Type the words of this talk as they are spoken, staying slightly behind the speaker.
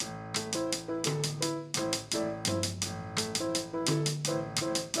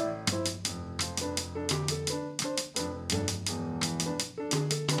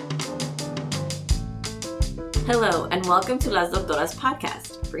Hello, and welcome to Las Doctoras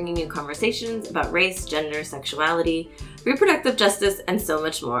podcast, bringing you conversations about race, gender, sexuality, reproductive justice, and so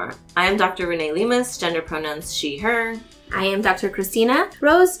much more. I am Dr. Renee Limas, gender pronouns she, her. I am Dr. Christina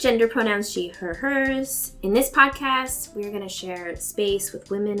Rose, gender pronouns she, her, hers. In this podcast, we're going to share space with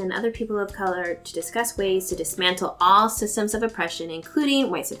women and other people of color to discuss ways to dismantle all systems of oppression,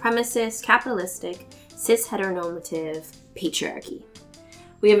 including white supremacist, capitalistic, cis heteronormative patriarchy.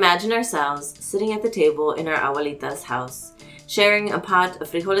 We imagine ourselves sitting at the table in our abuelita's house, sharing a pot of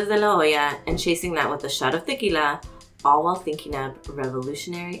frijoles de la olla and chasing that with a shot of tequila, all while thinking up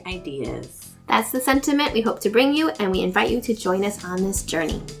revolutionary ideas. That's the sentiment we hope to bring you, and we invite you to join us on this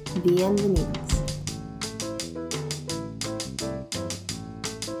journey. Bienvenidos.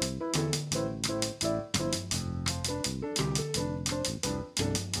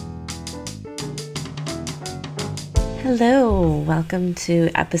 Hello, welcome to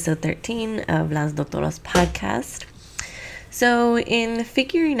episode 13 of Las Doctoras podcast. So in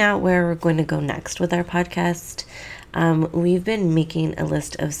figuring out where we're going to go next with our podcast, we've been making a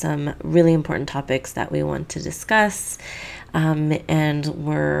list of some really important topics that we want to discuss, and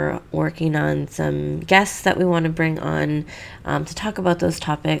we're working on some guests that we want to bring on to talk about those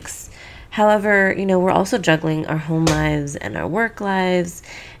topics. However, we're also juggling our home lives and our work lives,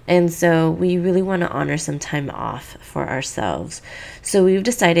 and so we really want to honor some time off for ourselves. So we've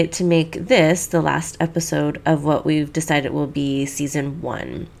decided to make this the last episode of what we've decided will be season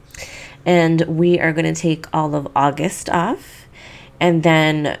 1. And we are going to take all of August off, and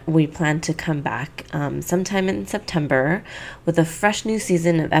then we plan to come back sometime in September with a fresh new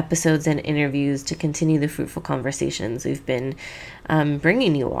season of episodes and interviews to continue the fruitful conversations we've been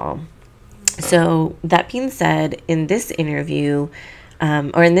bringing you all. So that being said, in this interview,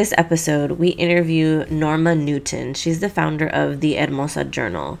 or in this episode, we interview Norma Newton. She's the founder of the Hermosa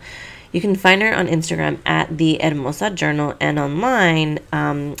Journal. You can find her on Instagram at the Hermosa Journal and online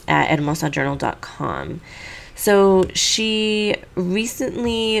at hermosajournal.com. So she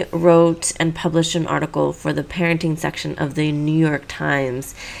recently wrote and published an article for the parenting section of the New York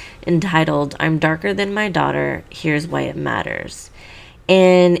Times entitled, "I'm Darker Than My Daughter, Here's Why It Matters."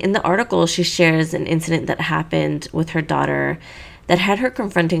 And in the article, she shares an incident that happened with her daughter that had her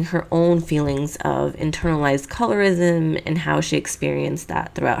confronting her own feelings of internalized colorism and how she experienced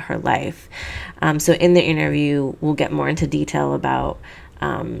that throughout her life. So in the interview, we'll get more into detail about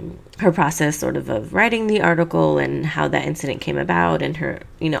her process of writing the article and how that incident came about and her,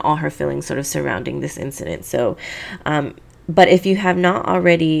 all her feelings sort of surrounding this incident. So, but if you have not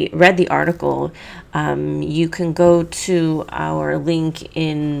already read the article, you can go to our link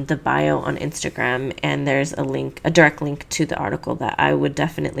in the bio on Instagram, and there's a direct link to the article that I would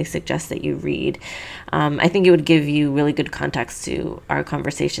definitely suggest that you read. I think it would give you really good context to our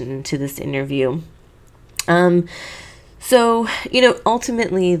conversation, to this interview. So,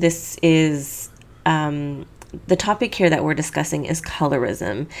 ultimately this is, the topic here that we're discussing is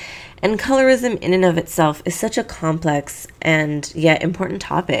colorism. And colorism in and of itself is such a complex and yet important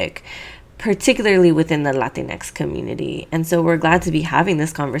topic, particularly within the Latinx community. And so we're glad to be having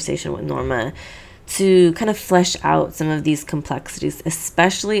this conversation with Norma to kind of flesh out some of these complexities,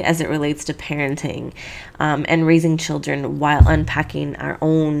 especially as it relates to parenting and raising children while unpacking our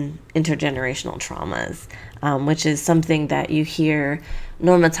own intergenerational traumas, which is something that you hear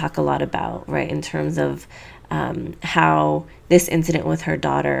Norma talk a lot about, right, in terms of how this incident with her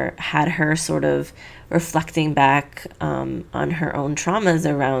daughter had her sort of reflecting back on her own traumas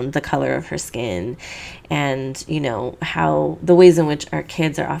around the color of her skin, and how the ways in which our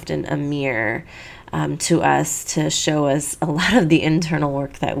kids are often a mirror to us, to show us a lot of the internal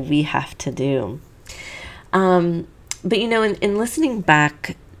work that we have to do. But in listening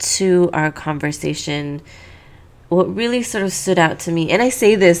back to our conversation, what really sort of stood out to me, and I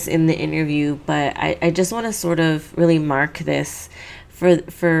say this in the interview, but I just want to sort of really mark this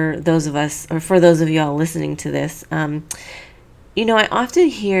for those of us, or for those of you all listening to this. I often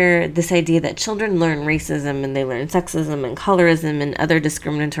hear this idea that children learn racism and they learn sexism and colorism and other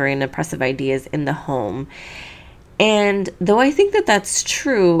discriminatory and oppressive ideas in the home. And though I think that that's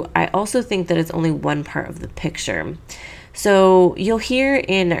true, I also think that it's only one part of the picture. So you'll hear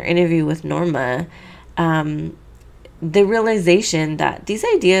in our interview with Norma, the realization that these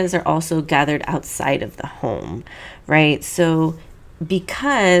ideas are also gathered outside of the home, right? So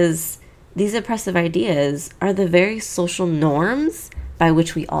because these oppressive ideas are the very social norms by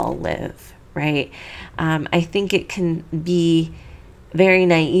which we all live, right? I think it can be very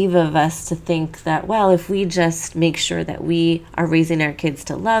naive of us to think that, well, if we just make sure that we are raising our kids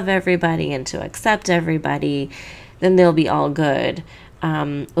to love everybody and to accept everybody, then they'll be all good.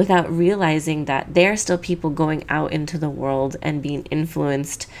 without realizing that there are still people going out into the world and being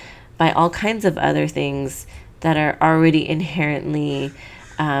influenced by all kinds of other things that are already inherently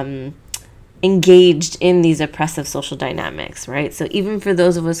engaged in these oppressive social dynamics, right? So even for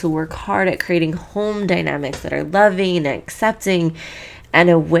those of us who work hard at creating home dynamics that are loving and accepting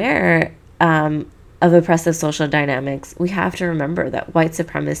and aware of oppressive social dynamics, we have to remember that white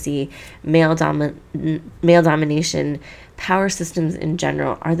supremacy, male domination, power systems in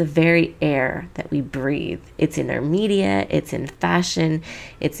general are the very air that we breathe. It's in our media, it's in fashion,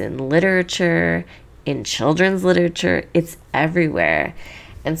 it's in literature, in children's literature, it's everywhere.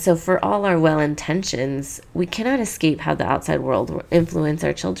 And so for all our well intentions, we cannot escape how the outside world will influence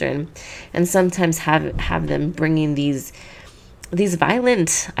our children, and sometimes have them bringing these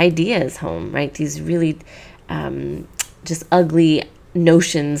violent ideas home, right? These really just ugly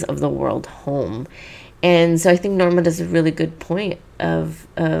notions of the world home. And so I think Norma does a really good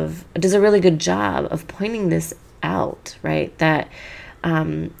does a really good job of pointing this out, right? That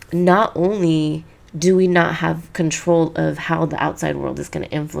not only do we not have control of how the outside world is going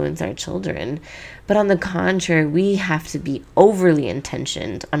to influence our children, but on the contrary, we have to be overly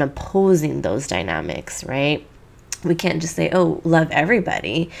intentioned on opposing those dynamics, right? We can't just say, oh, love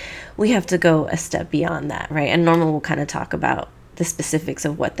everybody. We have to go a step beyond that, right? And Norma will kind of talk about the specifics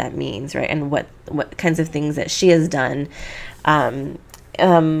of what that means, right? And what kinds of things that she has done. And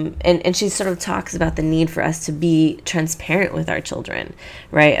she sort of talks about the need for us to be transparent with our children,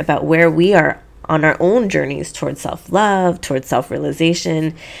 right? About where we are on our own journeys towards self-love, towards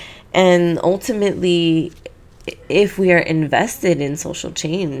self-realization. And ultimately, if we are invested in social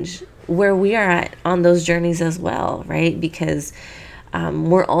change, where we are at on those journeys as well, right? Because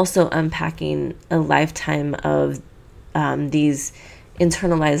we're also unpacking a lifetime of these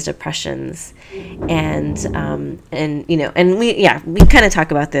internalized oppressions, and we kind of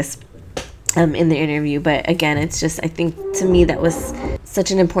talk about this in the interview, but again, it's just, I think to me that was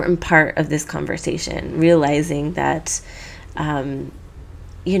such an important part of this conversation, realizing that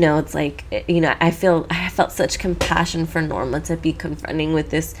it's like, I felt such compassion for Norma to be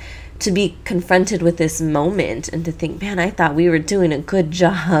confronted with this moment, and to think, man, I thought we were doing a good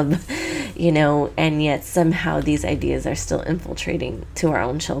job, and yet somehow these ideas are still infiltrating to our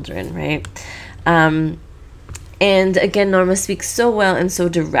own children, right? And again, Norma speaks so well and so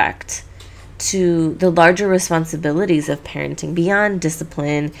direct to the larger responsibilities of parenting, beyond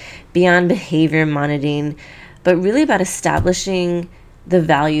discipline, beyond behavior monitoring, but really about establishing the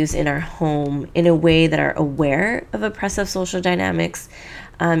values in our home in a way that are aware of oppressive social dynamics,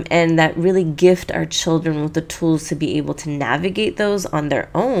 and that really gift our children with the tools to be able to navigate those on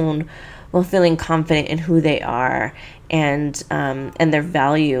their own while feeling confident in who they are and their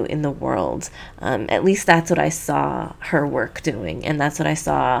value in the world. At least that's what I saw her work doing, and that's what I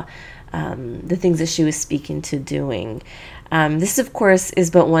saw the things that she was speaking to doing. This, of course, is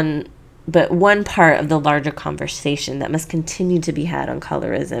but one part of the larger conversation that must continue to be had on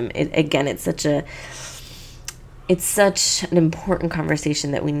colorism. It's such an important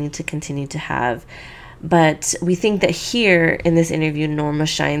conversation that we need to continue to have. But we think that here in this interview, Norma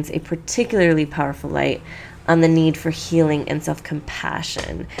shines a particularly powerful light on the need for healing and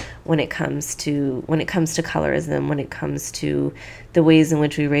self-compassion when it comes to colorism, when it comes to the ways in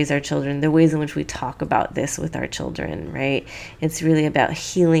which we raise our children, the ways in which we talk about this with our children, right? It's really about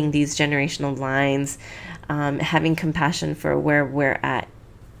healing these generational lines, having compassion for where we're at,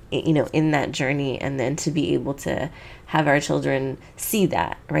 in that journey, and then to be able to have our children see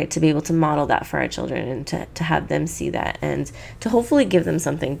that, right? To be able to model that for our children, and to have them see that, and to hopefully give them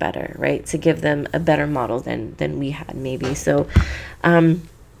something better, right? To give them a better model than we had maybe. So,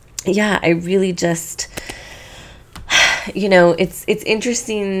 I really just, it's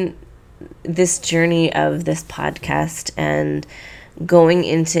interesting, this journey of this podcast and going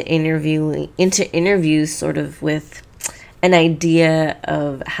into interviews sort of with an idea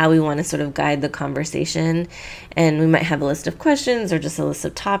of how we want to sort of guide the conversation. And we might have a list of questions or just a list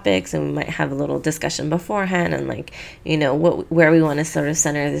of topics, and we might have a little discussion beforehand and where we want to sort of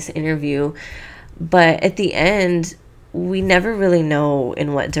center this interview. But at the end, we never really know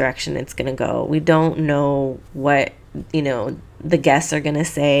in what direction it's going to go. We don't know what, the guests are going to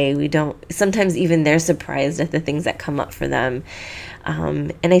say. Sometimes even they're surprised at the things that come up for them.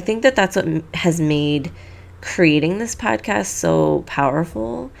 And I think that that's what has made creating this podcast so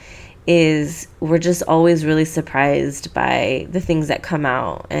powerful, is we're just always really surprised by the things that come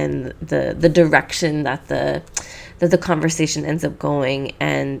out and the direction that the conversation ends up going.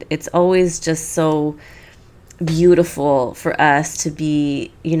 And it's always just so beautiful for us to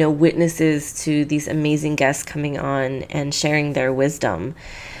be, witnesses to these amazing guests coming on and sharing their wisdom.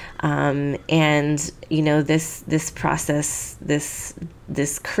 And this process,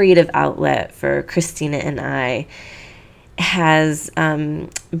 this creative outlet for Christina and I has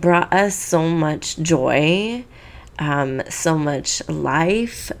brought us so much joy, so much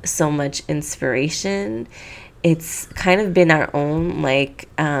life, so much inspiration. It's kind of been our own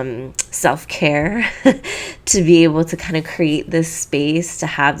self-care to be able to kind of create this space to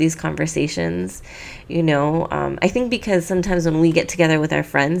have these conversations. I think because sometimes when we get together with our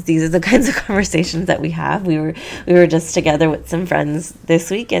friends, these are the kinds of conversations that we have. We were just together with some friends this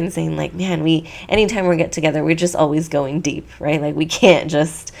weekend saying man, anytime we get together, we're just always going deep, right? We can't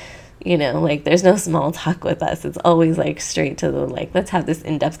just, there's no small talk with us. It's always straight to the let's have this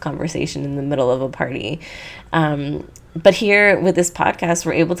in-depth conversation in the middle of a party. But here with this podcast,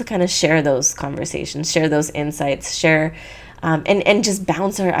 we're able to kind of share those conversations, share those insights, share and just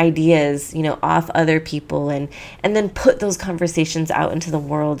bounce our ideas, off other people and then put those conversations out into the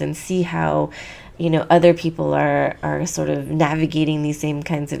world and see how, other people are sort of navigating these same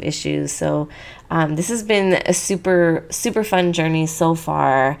kinds of issues. So this has been a super, super fun journey so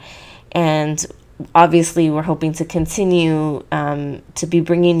far. And obviously, we're hoping to continue to be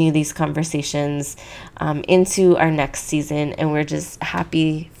bringing you these conversations into our next season. And we're just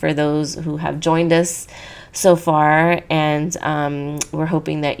happy for those who have joined us so far. And we're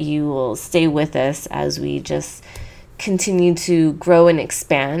hoping that you will stay with us as we just continue to grow and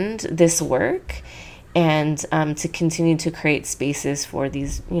expand this work and to continue to create spaces for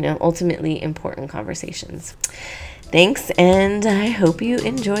these, ultimately important conversations. Thanks, and I hope you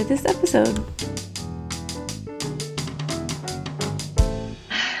enjoyed this episode.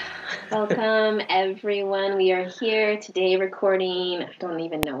 Welcome, everyone. We are here today recording, I don't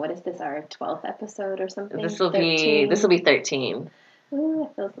even know, what is this, our 12th episode or something? This will be 13. Ooh,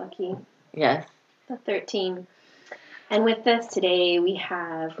 it feels lucky. Yes. The 13. And with us today, we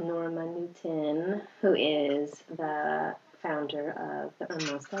have Norma Newton, who is the founder of the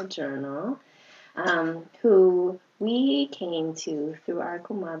Hermosa Journal, who we came to through our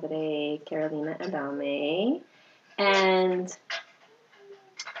comadre, Carolina Adame. And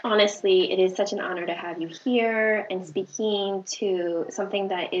honestly, it is such an honor to have you here and speaking to something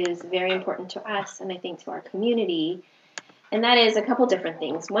that is very important to us and I think to our community. And that is a couple different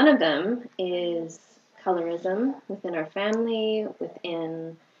things. One of them is colorism within our family,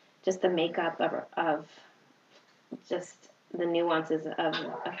 within just the makeup of just the nuances of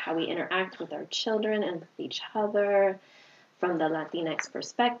how we interact with our children and with each other from the Latinx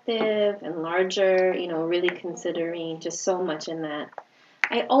perspective and larger, really considering just so much in that.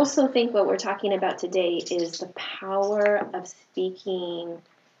 I also think what we're talking about today is the power of speaking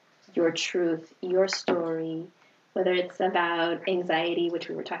your truth, your story, whether it's about anxiety, which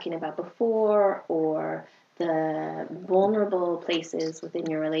we were talking about before, or the vulnerable places within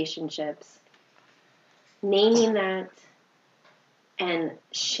your relationships, naming that and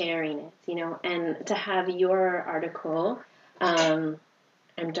sharing it, and to have your article, I'm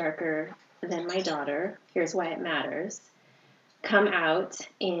darker than my daughter, here's why it matters, come out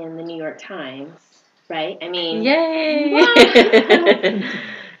in the New York Times, right? I mean, yay!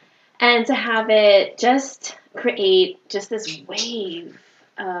 And to have it just create just this wave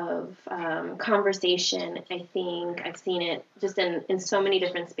of conversation. I think I've seen it just in so many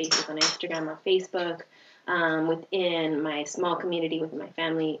different spaces on Instagram, on Facebook, within my small community, within my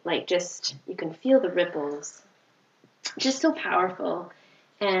family. Just, you can feel the ripples. Just so powerful.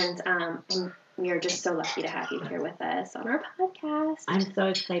 And we are just so lucky to have you here with us on our podcast. I'm so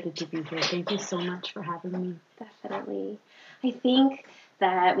excited to be here. Thank you so much for having me. Definitely. I think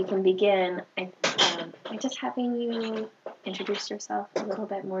that we can begin by just having you introduce yourself a little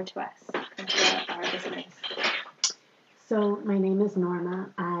bit more to us and to our listeners. So my name is Norma.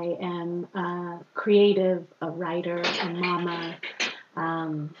 I am a creative, a writer, a mama,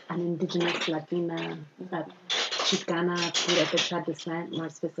 an indigenous Latina, a Chicana, Purépecha descent, more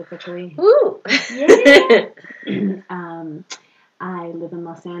specifically. Woo! Yeah. I live in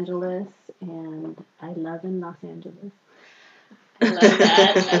Los Angeles, and I love in Los Angeles. I love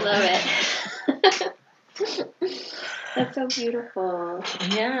that. I love it. That's so beautiful.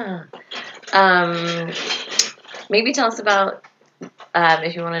 Yeah. Maybe tell us about,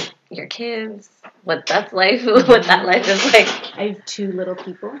 if you want to, your kids, what that life is like. I have two little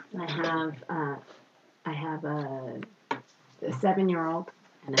people. I have a 7-year-old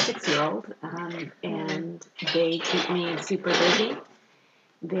and a 6-year-old, and they keep me super busy.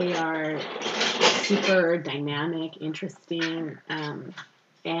 They are super dynamic, interesting, and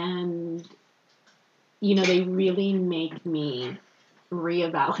they really make me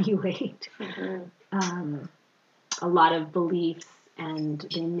reevaluate a lot of beliefs, and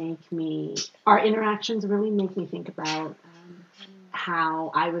our interactions really make me think about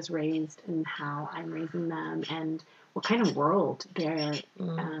how I was raised and how I'm raising them, and what kind of world they're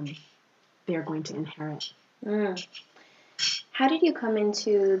going to inherit. How did you come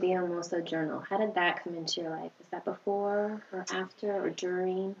into the Hermosa Journal? How did that come into your life? Was that before or after or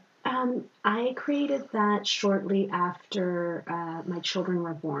during? I created that shortly after my children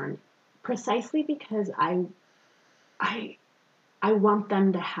were born, precisely because I want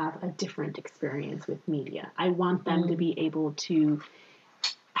them to have a different experience with media. I want them to be able to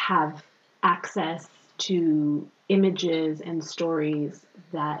have access to images and stories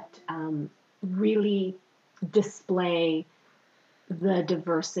that really display the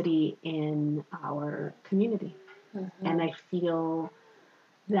diversity in our community. And I feel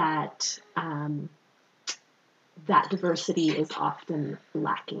that that diversity is often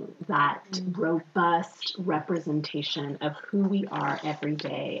lacking, that robust representation of who we are every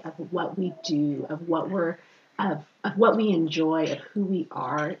day, of what we do, of what we enjoy, of who we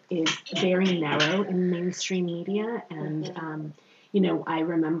are, is very narrow in mainstream media. And I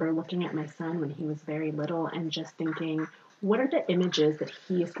remember looking at my son when he was very little and just thinking, what are the images that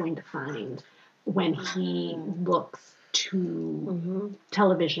he is going to find when he looks to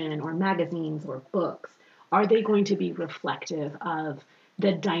television or magazines or books? Are they going to be reflective of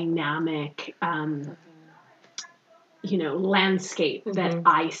the dynamic, landscape that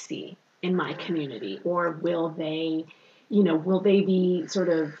I see in my community? Or will they be sort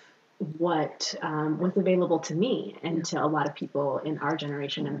of what was available to me and to a lot of people in our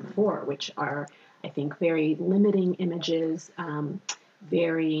generation and before, which are, I think, very limiting images,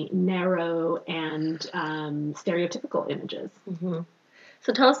 very narrow and stereotypical images.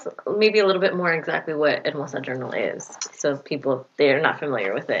 So tell us maybe a little bit more exactly what Hermosa Journal is, so people, they're not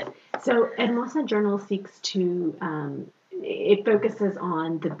familiar with it. So Hermosa Journal seeks to, it focuses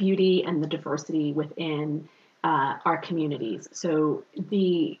on the beauty and the diversity within our communities. So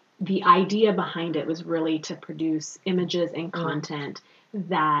the idea behind it was really to produce images and content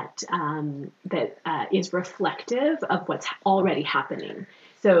that is reflective of what's already happening.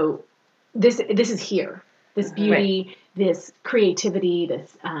 So this is here. This beauty, this creativity,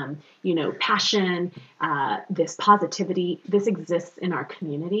 this passion, this positivity, this exists in our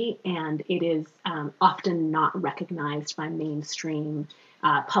community, and it is often not recognized by mainstream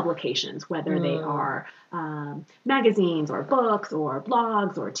publications, whether they are magazines or books or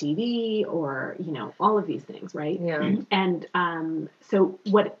blogs or TV or all of these things, right? Yeah. And so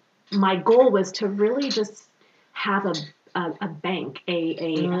what my goal was to really just have a bank,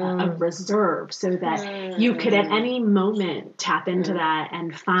 a reserve, so that you could at any moment tap into that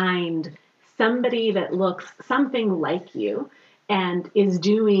and find somebody that looks something like you and is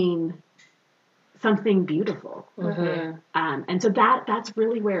doing something beautiful. And so that's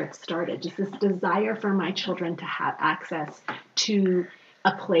really where it started, just this desire for my children to have access to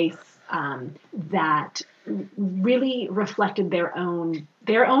a place that really reflected their own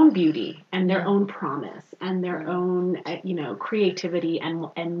beauty and their own promise and their own creativity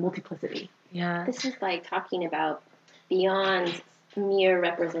and multiplicity. Yeah. This is like talking about beyond mere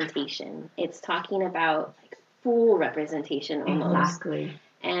representation. It's talking about like full representation almost. Exactly.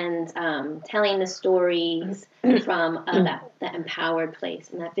 And telling the stories from that empowered place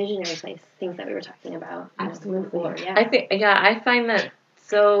and that visionary place, things that we were talking about. Absolutely. Before. Yeah. I find that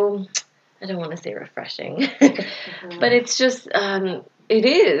so, I don't want to say refreshing, but it's just, it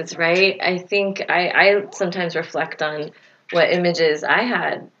is, right? I think I sometimes reflect on what images I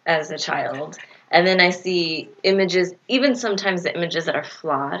had as a child, and then I see images, even sometimes the images that are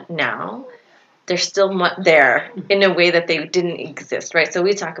flawed now, they're still there in a way that they didn't exist, right? So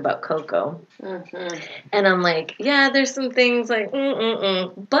we talk about Coco, and I'm like, yeah, there's some things like,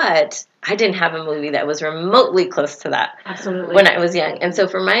 but I didn't have a movie that was remotely close to that. Absolutely. When I was young. And so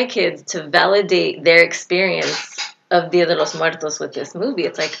for my kids to validate their experience of Dia de los Muertos with this movie,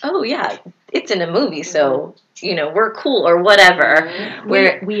 it's like, oh yeah, it's in a movie, so we're cool or whatever.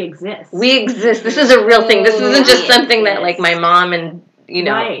 We exist. We exist. This is a real thing. This isn't just something that like my mom and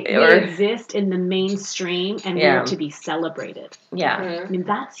right. Or, we exist in the mainstream, and we're to be celebrated. Yeah. I mean,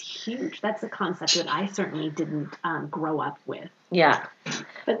 that's huge. That's a concept that I certainly didn't grow up with. Yeah.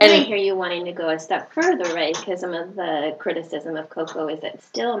 But then I hear you wanting to go a step further, right? Because some of the criticism of Coco is that it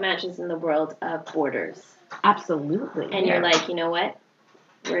still imagines in the world of borders. Absolutely. And you're like, you know what?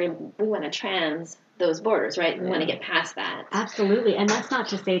 We want to those borders, right? We want to get past that. Absolutely. And that's not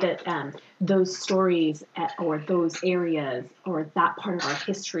to say that those stories or those areas or that part of our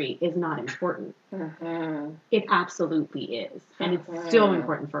history is not important. Mm-hmm. It absolutely is. And it's so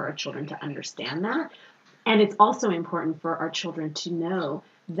important for our children to understand that. And it's also important for our children to know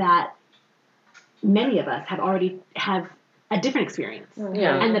that many of us have a different experience.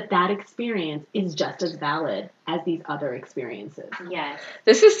 Yeah. And that experience is just as valid as these other experiences. Yes.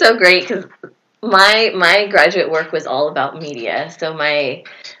 This is so great because my graduate work was all about media. So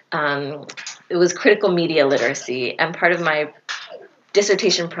it was critical media literacy, and part of my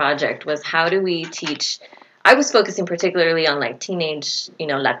dissertation project was how do we teach. I was focusing particularly on like teenage,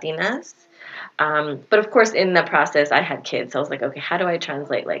 Latinas. But of course, in the process, I had kids. So I was like, okay, how do I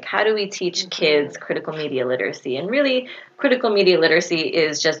translate? Like, how do we teach kids critical media literacy? And really, critical media literacy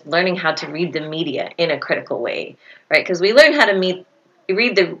is just learning how to read the media in a critical way, right? Because we learn how to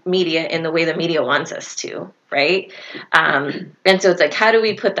read the media in the way the media wants us to, right? And so it's like, how do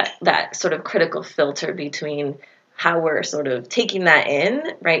we put that sort of critical filter between how we're sort of taking that in,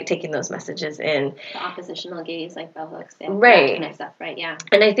 right? Taking those messages in. The oppositional gaze, like bell hooks, and right. that kind of stuff, right? Yeah.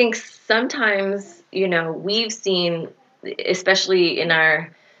 And I think sometimes, we've seen, especially in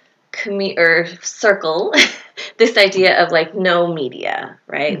our circle, this idea of like no media,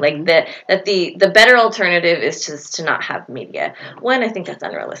 right? Mm-hmm. Like the better alternative is just to not have media. One, I think that's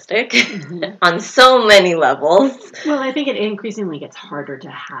unrealistic on so many levels. Well, I think it increasingly gets harder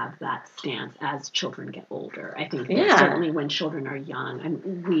to have that stance as children get older. I think that certainly when children are young,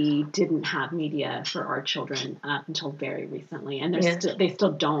 and we didn't have media for our children up until very recently, and they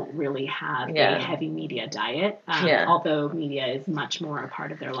still don't really have a heavy media diet, although media is much more a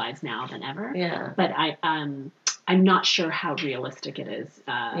part of their lives now than ever. Yeah. But I'm not sure how realistic it is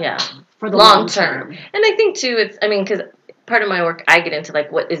for the long term. And I think too, because part of my work, I get into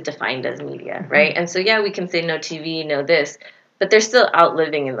like what is defined as media, right? And so we can say no TV, no this, but they're still out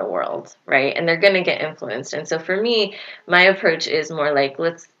living in the world, right? And they're going to get influenced. And so for me, my approach is more like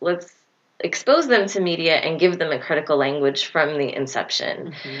let's expose them to media and give them a critical language from the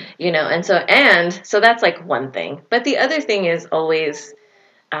inception, and so that's like one thing. But the other thing is always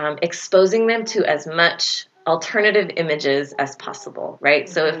exposing them to as much alternative images as possible, right?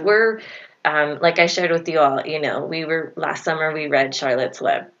 So if we're, like I shared with you all, last summer we read Charlotte's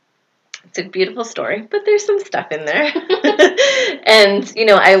Web. It's a beautiful story, but there's some stuff in there. And,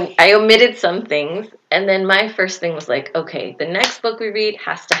 I omitted some things. And then my first thing was like, okay, the next book we read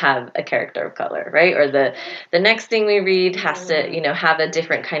has to have a character of color, right? Or the next thing we read has to, have a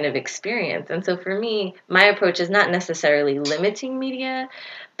different kind of experience. And so for me, my approach is not necessarily limiting media,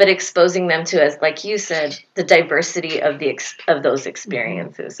 but exposing them to, as like you said, the diversity of those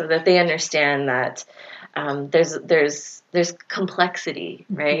experiences, so that they understand that there's complexity,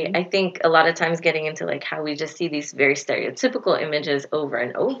 right? I think a lot of times getting into like how we just see these very stereotypical images over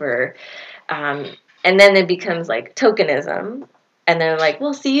and over, and then it becomes like tokenism. And they're like,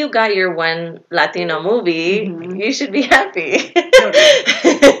 well, see, you got your one Latino movie. You should be happy.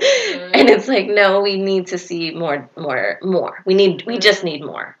 And it's like, no, we need to see more. We just need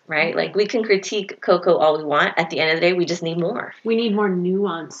more, right? Like, we can critique Coco all we want. At the end of the day, we just need more. We need more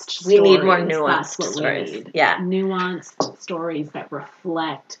nuanced stories. We need more nuanced That's what stories. We need. Yeah. Nuanced stories that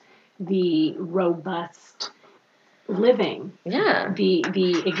reflect the robust living. Yeah.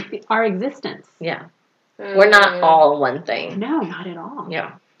 Our existence. Yeah. We're not all one thing. No, not at all.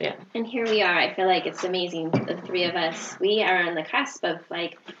 Yeah. And here we are. I feel like it's amazing. The three of us, we are on the cusp of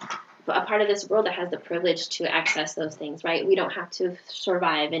like a part of this world that has the privilege to access those things, right? We don't have to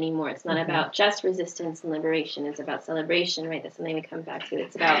survive anymore. It's not about just resistance and liberation. It's about celebration, right? That's something we come back to.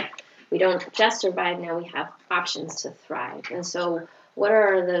 It's about we don't just survive now. We have options to thrive. And so, what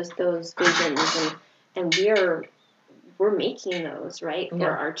are those visions? And we're making those, right,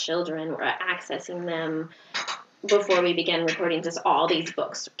 for our children. We're accessing them. Before we began recording, just all these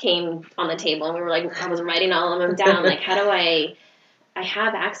books came on the table, and we were like, I was writing all of them down. Like, how do I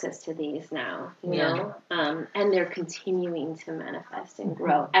have access to these now, you know? And they're continuing to manifest and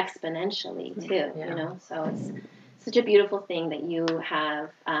grow exponentially, too, you know? So it's such a beautiful thing that you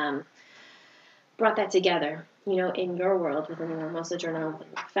have brought that together, you know, in your world, within the Hermosa Journal,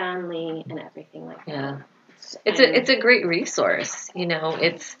 family, and everything like that. Yeah. It's a great resource, you know.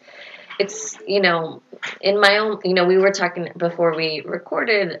 It's you know, in my own, you know, we were talking before we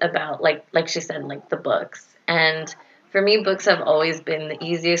recorded about like she said, like the books. And for me, books have always been the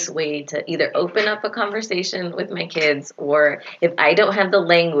easiest way to either open up a conversation with my kids, or if I don't have the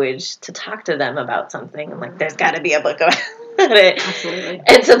language to talk to them about something, I'm like, there's got to be a book about about it. Absolutely.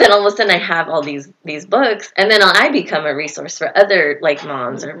 And so then all of a sudden I have all these books, and then I become a resource for other like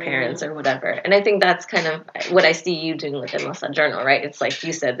moms or parents or whatever. And I think that's kind of what I see you doing with the Mosa Journal, right? It's like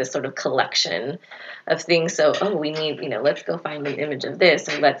you said, this sort of collection of things. So, we need, let's go find an image of this,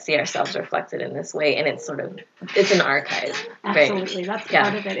 or let's see ourselves reflected in this way. And it's sort of, it's an archive. Absolutely. Right? That's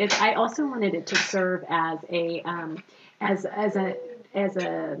part of it. I also wanted it to serve as a, as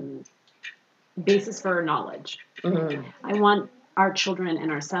a basis for knowledge. Mm-hmm. I want our children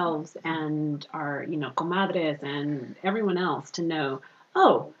and ourselves and our, comadres and everyone else to know,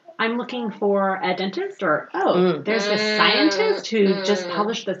 I'm looking for a dentist, or, there's this scientist who just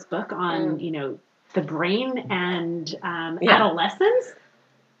published this book on, the brain and adolescence.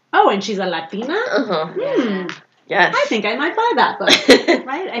 Oh, and she's a Latina? Yes. I think I might buy that book,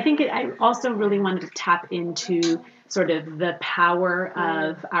 right? I think I also really wanted to tap into sort of the power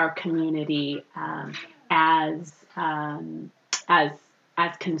of our community as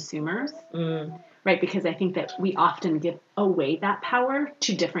consumers, right? Because I think that we often give away that power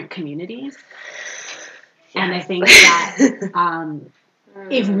to different communities, and I think that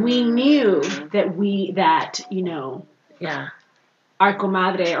if we knew that our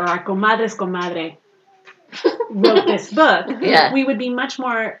comadre or our comadre's comadre wrote this book, we would be much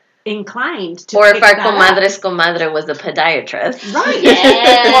more inclined to. Or if our comadre's comadre was a podiatrist, right?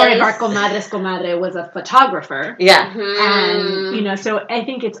 Yes. Or if our comadre's comadre was a photographer, and so I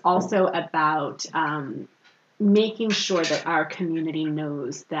think it's also about making sure that our community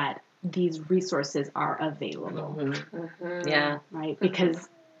knows that these resources are available. Right, because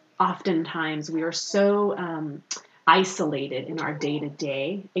oftentimes we are so isolated in our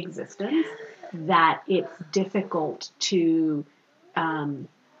day-to-day existence that it's difficult to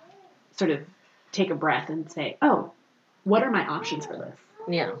sort of take a breath and say, what are my options for this?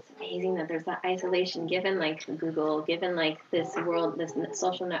 Yeah. It's amazing that there's that isolation, given like Google, given like this world, this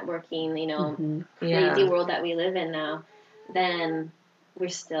social networking, crazy world that we live in now, then we're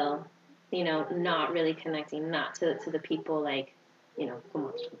still, not really connecting, not to the people like,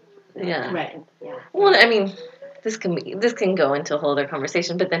 Right. Yeah. Well, I mean, this can go into a whole other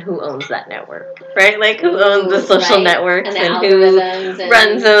conversation, but then who owns that network, right? Like, who owns the social networks and who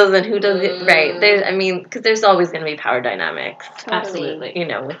runs those and who does it, right? Because there's always going to be power dynamics. Totally.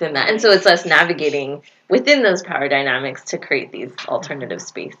 Absolutely. Within that. And so it's us navigating within those power dynamics to create these alternative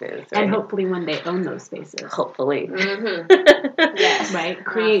spaces. Right? And hopefully one day own those spaces. Hopefully. Yes. Right?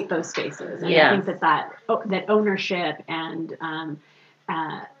 Create those spaces. And I think that ownership and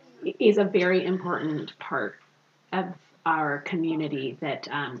is a very important part of our community that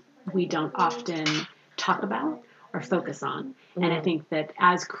we don't often talk about or focus on. And I think that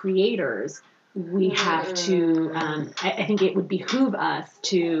as creators, we have to, I think it would behoove us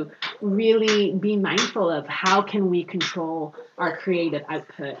to really be mindful of how can we control our creative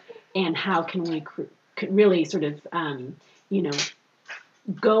output, and how can we really sort of,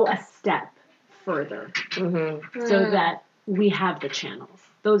 go a step further so that we have the channels.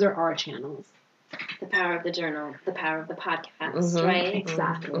 Those are our channels. The power of the journal, the power of the podcast, right?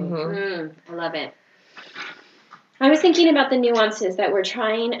 Exactly. I love it. I was thinking about the nuances that we're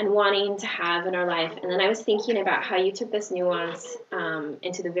trying and wanting to have in our life, and then I was thinking about how you took this nuance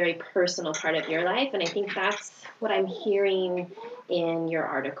into the very personal part of your life, and I think that's what I'm hearing in your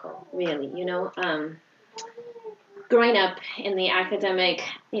article, really. Growing up in the academic,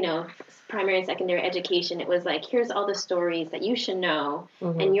 primary and secondary education, it was like, here's all the stories that you should know,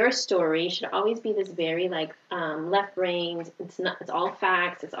 and your story should always be this very left-brained. It's all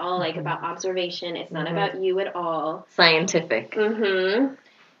facts. It's all like about observation. It's not about you at all. Scientific.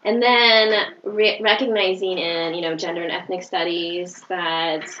 And then recognizing in gender and ethnic studies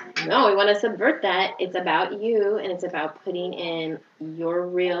that no, we want to subvert that. It's about you, and it's about putting in your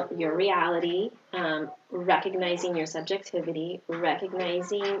reality, recognizing your subjectivity,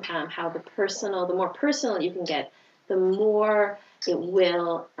 recognizing how the more personal you can get, the more it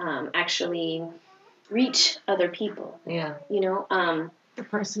will actually reach other people. Yeah. The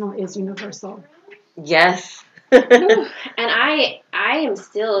personal is universal. Yes. And I am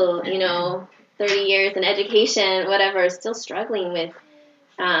still, 30 years in education, whatever, still struggling with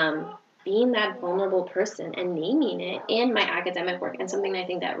being that vulnerable person and naming it in my academic work, and something I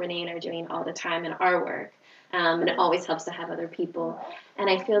think that Renee and I are doing all the time in our work. And it always helps to have other people. And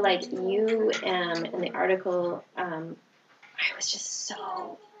I feel like you, in the article, I was just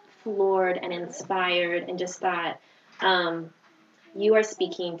so floored and inspired, and just thought, you are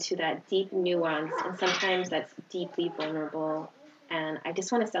speaking to that deep nuance, and sometimes that's deeply vulnerable. And I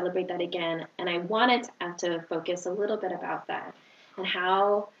just want to celebrate that again. And I wanted to focus a little bit about that, and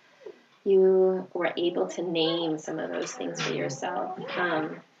how you were able to name some of those things for yourself.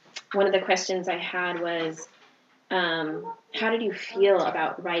 One of the questions I had was, how did you feel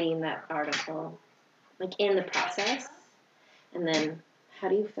about writing that article, like in the process? And then how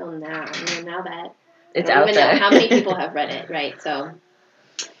do you feel now? Now that It's I don't out even there. know how many people have read it, right? So,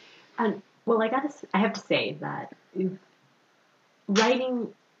 Well, I have to say that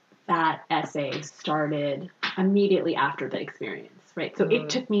writing that essay started immediately after the experience, right? So it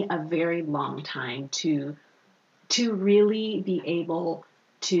took me a very long time to really be able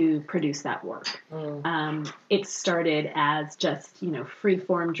to produce that work. It started as just, free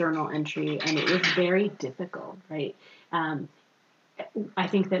form journal entry, and it was very difficult, right? I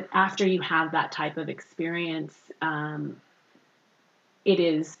think that after you have that type of experience, when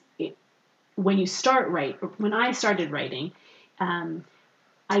I started writing,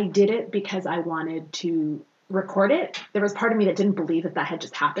 I did it because I wanted to record it. There was part of me that didn't believe that had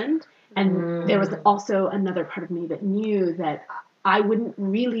just happened. And there was also another part of me that knew that I wouldn't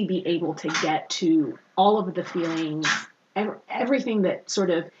really be able to get to all of the feelings, everything that sort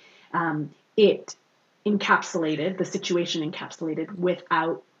of it encapsulated, the situation encapsulated,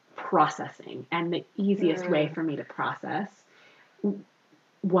 without processing. And the easiest way for me to process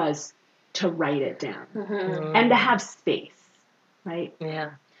was to write it down and to have space, right?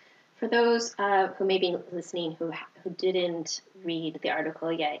 Yeah. For those who may be listening who didn't read the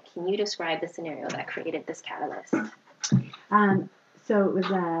article yet, can you describe the scenario that created this catalyst? So it was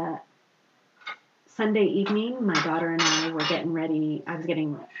a Sunday evening. My daughter and I were getting ready. I was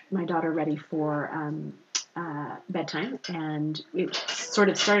getting my daughter ready for bedtime, and it sort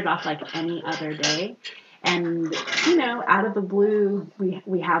of started off like any other day. And, out of the blue,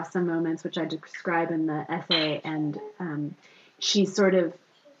 we have some moments, which I describe in the essay, and she's sort of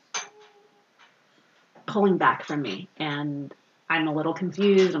pulling back from me, and I'm a little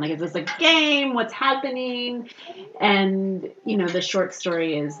confused. I'm like, is this a game? What's happening? And, the short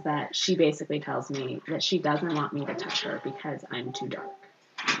story is that she basically tells me that she doesn't want me to touch her because I'm too dark.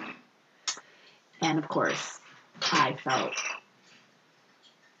 And, of course, I felt,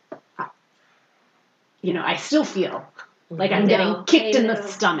 I still feel like I'm getting kicked in the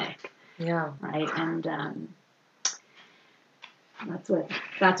stomach. Yeah. Right? And that's what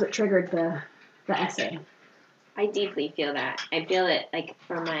triggered the essay. I deeply feel that. I feel it like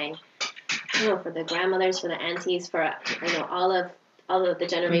for the grandmothers, for the aunties, for all of the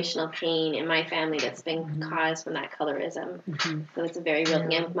generational pain in my family that's been caused from that colorism. So it's a very real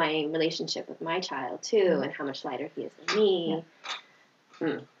thing. And my relationship with my child too, and how much lighter he is than me.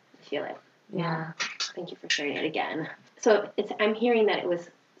 I feel it. Yeah. Thank you for sharing it again. So I'm hearing that it was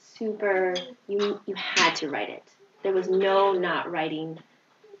super. You had to write it. There was no not writing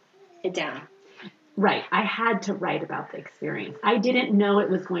it down. Right. I had to write about the experience. I didn't know it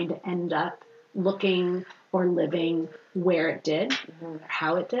was going to end up looking or living where it did, or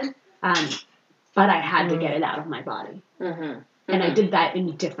how it did. But I had to get it out of my body. And I did that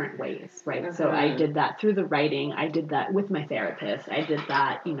in different ways, right? So I did that through the writing. I did that with my therapist. I did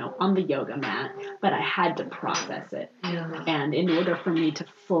that, on the yoga mat. But I had to process it. Yeah. And in order for me to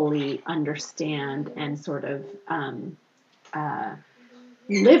fully understand and sort of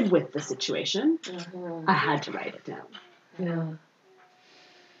live with the situation, I had to write it down. Yeah.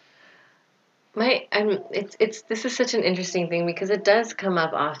 This is such an interesting thing because it does come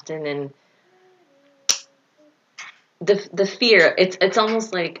up often, and the fear, it's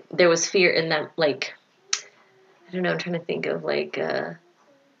almost like there was fear in that, like, I don't know, I'm trying to think of like I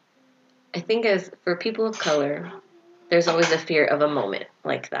think as for people of color, there's always a fear of a moment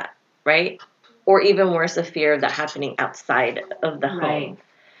like that, right? Or even worse, a fear of that happening outside of the home.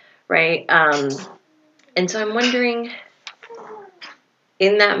 Right? And so I'm wondering,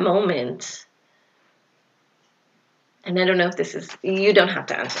 in that moment, and I don't know if you don't have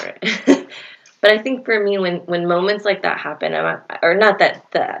to answer it, but I think for me, when moments like that happen, or not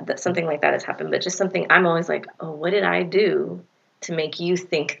that something like that has happened, but just something, I'm always like, oh, what did I do to make you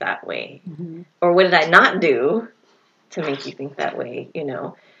think that way? Or what did I not do to make you think that way,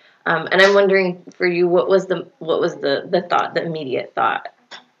 And I'm wondering for you, what was the thought, the immediate thought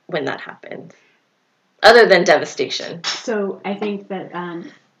when that happened, other than devastation? So I think that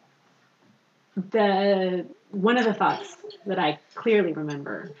one of the thoughts that I clearly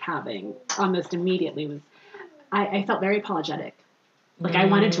remember having almost immediately was I felt very apologetic. Like I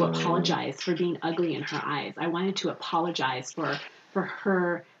wanted to apologize for being ugly in her eyes. I wanted to apologize for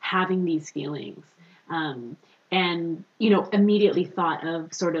her having these feelings. And, immediately thought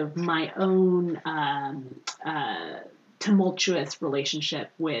of sort of my own tumultuous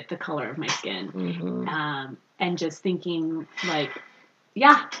relationship with the color of my skin. And just thinking like,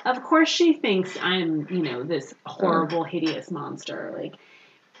 yeah, of course she thinks I'm, this horrible, hideous monster.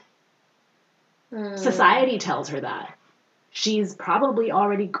 Like, society tells her that. She's probably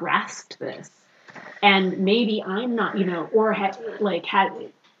already grasped this. And maybe I'm not, or am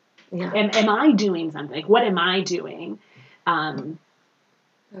I doing something? Like, what am I doing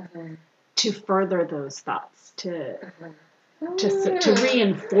to further those thoughts, to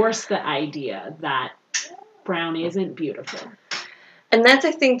reinforce the idea that brown isn't beautiful? And that's,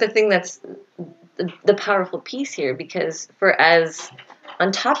 I think, the thing that's the powerful piece here, because as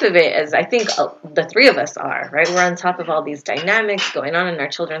on top of it, as I think the three of us are, right? We're on top of all these dynamics going on in our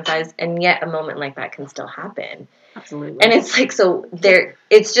children's lives, and yet a moment like that can still happen. Absolutely. And it's like, so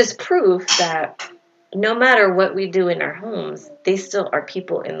it's just proof that no matter what we do in our homes, they still are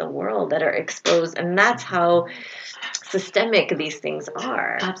people in the world that are exposed, and that's how systemic these things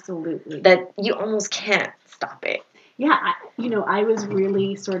are. Absolutely. That you almost can't stop it. Yeah, I was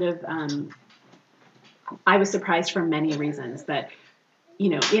really sort of, I was surprised for many reasons that,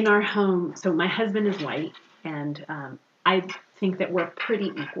 in our home, so my husband is white, and I think that we're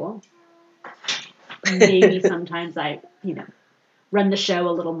pretty equal. Maybe sometimes I, run the show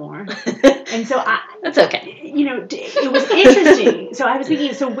a little more. And so that's okay. It was interesting. So I was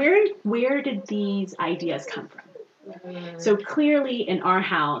thinking, so where did these ideas come from? So clearly in our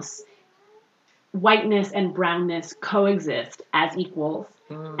house, whiteness and brownness coexist as equals,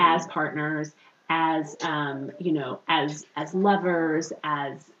 as partners, as as lovers,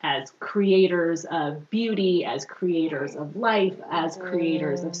 as creators of beauty, as creators of life, as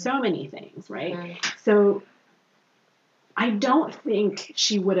creators of so many things, right? So I don't think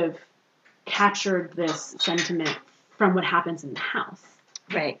she would have captured this sentiment from what happens in the house.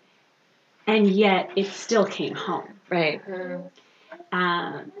 Right. And yet it still came home. Right.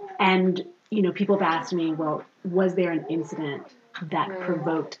 And, people have asked me, well, was there an incident that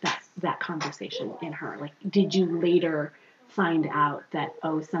provoked that conversation in her? Like, did you later find out that,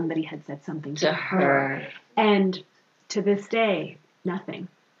 somebody had said something to her? And to this day, nothing.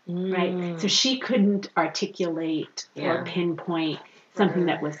 Right? So she couldn't articulate or pinpoint something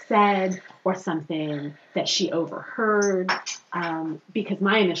that was said or something that she overheard, because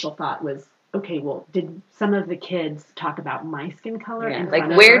my initial thought was, okay, well, did some of the kids talk about my skin color? Yeah, like,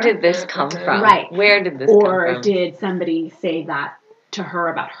 where did this come from? Right. Where did this come from? Or did somebody say that to her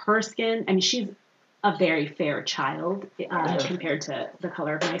about her skin? I mean, she's a very fair child compared to the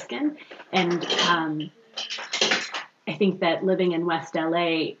color of my skin. And I think that living in West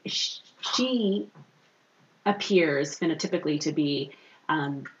LA, she appears phenotypically to be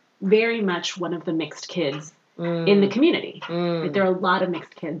very much one of the mixed kids in the community. Like, there are a lot of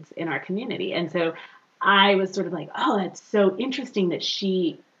mixed kids in our community. And so I was sort of like, oh, that's so interesting that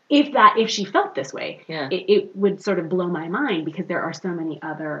if she felt this way, it would sort of blow my mind, because there are so many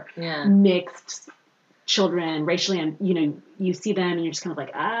other mixed children racially, and you see them and you're just kind of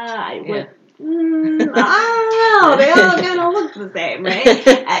like, I don't know, they all kind of look the same, right?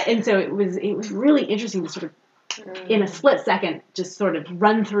 And so it was really interesting to sort of, in a split second, just sort of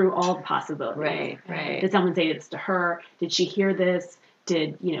run through all the possibilities. Right. Did someone say this to her? Did she hear this?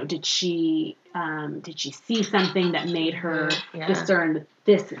 Did she see something that made her discern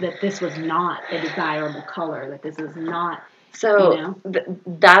that this was not a desirable color, that this is not? So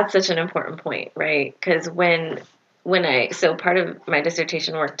that's such an important point, right? Because so part of my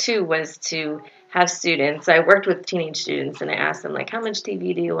dissertation work too was to have students. I worked with teenage students, and I asked them, like, how much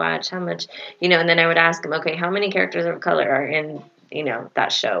TV do you watch? How much, and then I would ask them, okay, how many characters of color are in,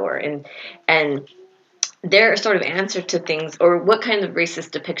 that show, and their sort of answer to things, or what kind of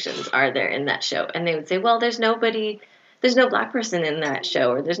racist depictions are there in that show? And they would say, well, there's no black person in that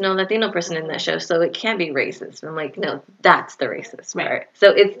show, or there's no Latino person in that show, so it can't be racist. And I'm like, no, that's the racist part. Right.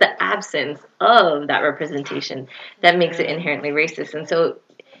 So it's the absence of that representation that makes it inherently racist. And so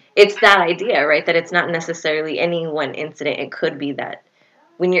it's that idea, right, that it's not necessarily any one incident. It could be that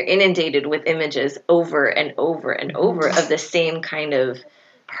when you're inundated with images over and over and over of the same kind of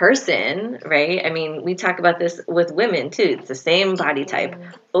person, right? I mean, we talk about this with women too. It's the same body type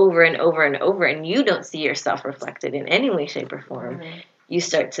over and over and over, and you don't see yourself reflected in any way, shape, or form. You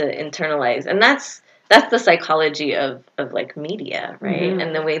start to internalize, and that's the psychology of like media, right?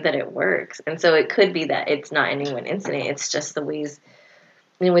 And the way that it works. And so it could be that it's not any one incident. It's just the ways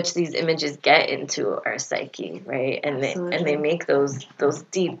in which these images get into our psyche, right? And they make those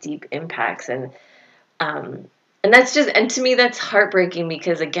deep impacts, and that's just, and to me that's heartbreaking,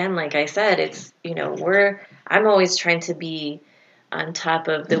 because again, like I said, it's I'm always trying to be on top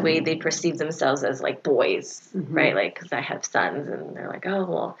of the way they perceive themselves as like boys, right? Like, because I have sons, and they're like, oh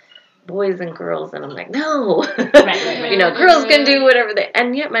well, boys and girls, and I'm like, no, right. you know, girls can do whatever they,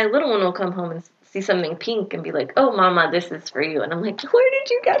 and yet my little one will come home and see something pink and be like, oh, mama, this is for you. And I'm like, where did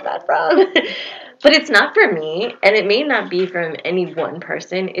you get that from? But it's not for me, and it may not be from any one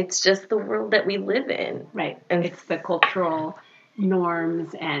person. It's just the world that we live in. Right. And it's the cultural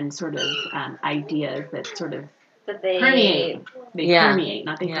norms and sort of ideas that sort of that they permeate. They permeate,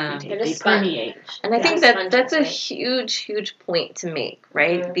 not they Yeah. permeate. They permeate. And I Yeah, think that sponges, that's a right? huge point to make,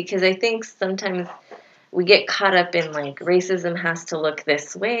 right? Because I think sometimes we get caught up in like racism has to look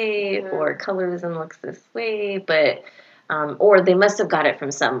this way or colorism looks this way, but or they must have got it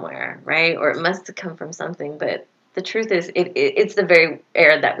from somewhere, right? Or it must have come from something. But the truth is, it's the very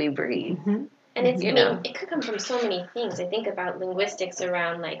air that we breathe. Mm-hmm. And it's, You I know. mean, it could come from so many things. I think about linguistics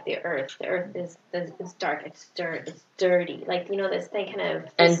around, like, the earth. The earth is dark, it's dirt, it's dirty. Like, you know, this thing kind of...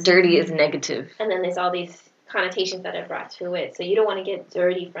 And dirty is negative. And then there's all these connotations that are brought to it. So you don't want to get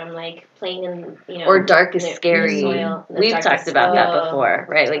dirty from, like, playing in, you know... Or dark is in the scary. soil. We've Dark talked is about that slow. before,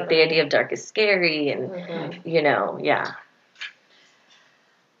 right? Like the Totally. idea of dark is scary and, you know, yeah.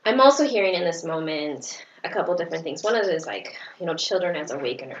 I'm also hearing in this moment a couple different things. One of it is, like, you know, children as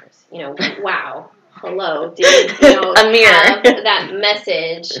awakeners. You know, wow. Hello, did you know, A mirror. have that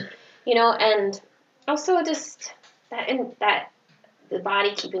message, you know, and also just that the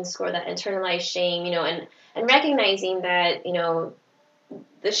body keeping score, that internalized shame, you know, and recognizing that, you know,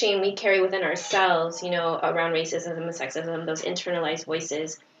 the shame we carry within ourselves, you know, around racism and sexism, those internalized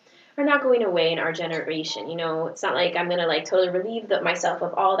voices are not going away in our generation. You know, it's not like I'm going to like totally relieve myself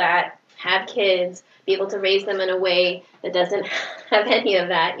of all that, have kids, be able to raise them in a way that doesn't have any of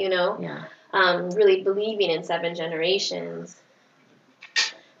that, you know. Yeah. Really believing in 7 generations,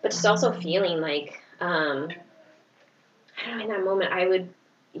 but just also feeling like, I don't know, in that moment,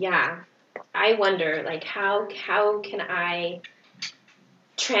 I wonder, like, how can I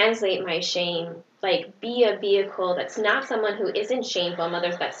translate my shame, like, be a vehicle that's not someone who isn't shameful,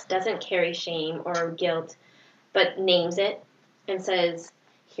 mothers that doesn't carry shame or guilt, but names it and says,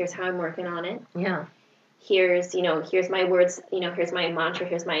 here's how I'm working on it. Yeah. Here's my words, you know, here's my mantra,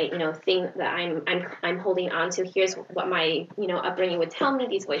 here's my, you know, thing that I'm holding on to. Here's what my, you know, upbringing would tell me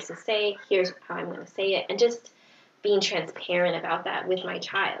these voices say. Here's how I'm going to say it. And just being transparent about that with my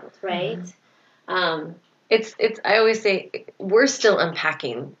child, right? Mm-hmm. I always say we're still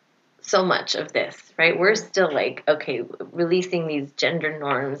unpacking so much of this, right? We're still like, okay, releasing these gender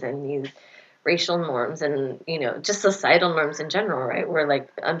norms and these racial norms and, you know, just societal norms in general, right? We're like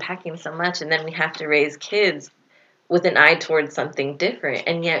unpacking so much, and then we have to raise kids with an eye towards something different.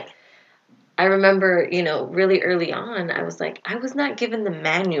 And yet I remember, you know, really early on, I was like, I was not given the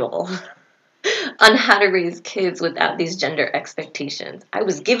manual on how to raise kids without these gender expectations. I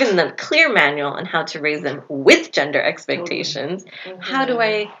was given the clear manual on how to raise them with gender expectations. Mm-hmm. How do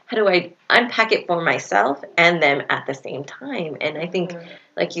I unpack it for myself and them at the same time? And I think,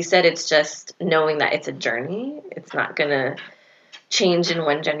 like you said, it's just knowing that it's a journey. It's not going to change in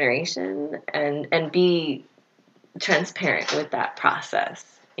one generation, and be transparent with that process,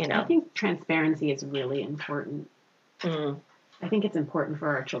 you know. I think transparency is really important. I think it's important for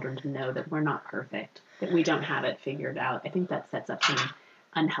our children to know that we're not perfect, that we don't have it figured out. I think that sets up some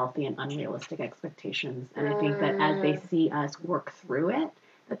unhealthy and unrealistic expectations. And I think that as they see us work through it,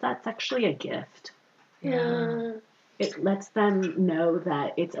 that's actually a gift. Yeah. It lets them know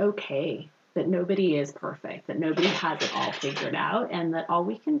that it's okay, that nobody is perfect, that nobody has it all figured out, and that all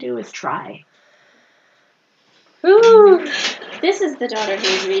we can do is try. Ooh. This is the daughter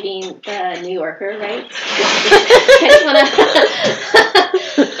who's reading the New Yorker, right?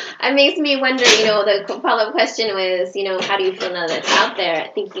 It makes me wonder, you know, the follow-up question was, you know, how do you feel now that it's out there,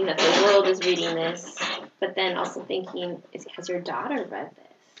 thinking that the world is reading this, but then also thinking, has your daughter read this?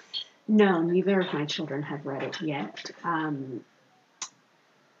 No, neither of my children have read it yet. And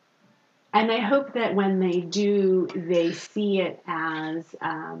I hope that when they do, they see it as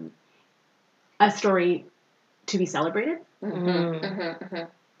a story to be celebrated. Mm-hmm. Mm-hmm. Mm-hmm.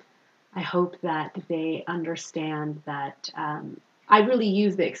 I hope that they understand that I really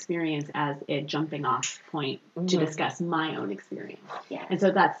use the experience as a jumping off point to discuss my own experience. Yes. And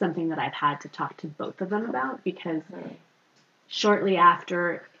so that's something that I've had to talk to both of them about, because shortly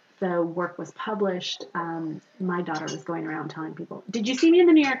after the work was published, my daughter was going around telling people, did you see me in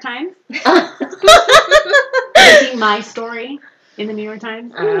the New York Times? Making my story in the New York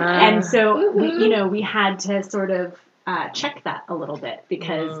Times. And so, we had to sort of check that a little bit,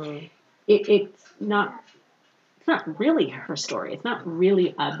 because it's not really her story. It's not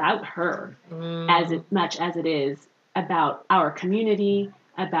really about her as much as it is about our community,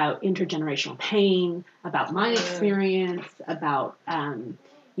 about intergenerational pain, about my experience, about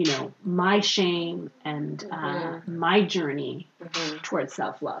my shame and my journey towards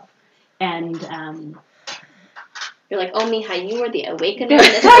self-love. And you're like, oh, Mija, you were the awakener.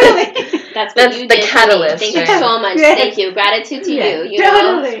 Totally. That's what you the did. catalyst. Thank you so much. Yes. Thank you. Gratitude to you. You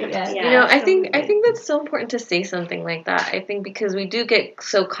totally. know? Yes. Yeah. I think that's so important to say something like that. I think because we do get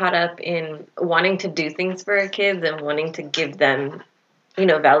so caught up in wanting to do things for our kids and wanting to give them,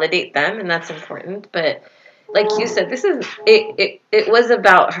 validate them, and that's important. But like you said, this is it was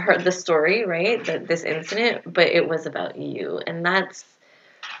about her, the story, right? This incident, but it was about you, and that's.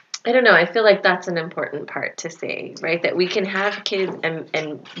 I don't know. I feel like that's an important part to say, right? That we can have kids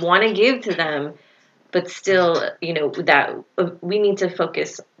and want to give to them, but still, that we need to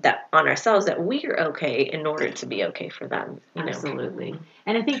focus that on ourselves, that we're okay in order to be okay for them. Absolutely.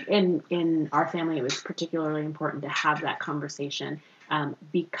 And I think in our family, it was particularly important to have that conversation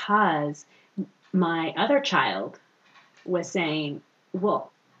because my other child was saying,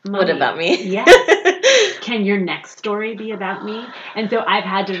 well, Mommy, what about me? Yes. Can your next story be about me? And so I've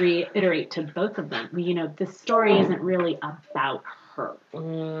had to reiterate to both of them, the story isn't really about her.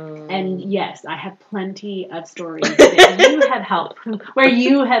 And yes, I have plenty of stories that you have helped, where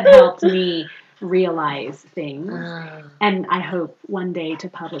you have helped me realize things. And I hope one day to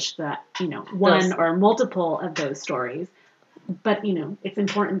publish that, one or multiple of those stories. But, it's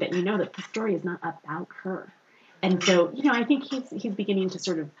important that that the story is not about her. And so, I think he's beginning to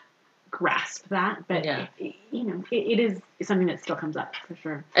sort of grasp that, but it is something that still comes up for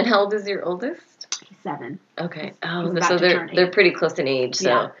sure. And how old is your oldest? He's 7. Okay. He's so they're pretty close in age,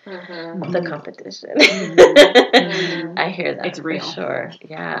 so the competition. I hear that. It's real. For sure.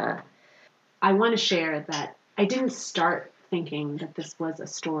 Yeah. I want to share that I didn't start thinking that this was a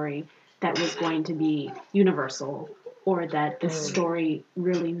story that was going to be universal or that the story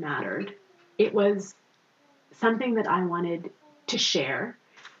really mattered. It was something that I wanted to share,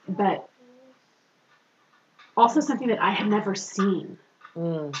 but also something that I had never seen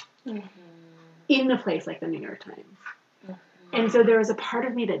in a place like the New York Times. And so there was a part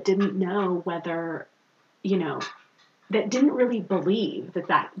of me that didn't know whether, that didn't really believe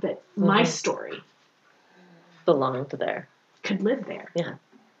that my story belonged there, could live there. Yeah.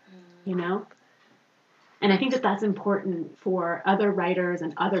 And I think that that's important for other writers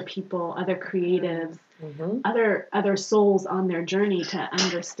and other people, other creatives, other souls on their journey to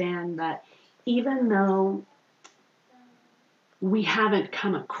understand that even though we haven't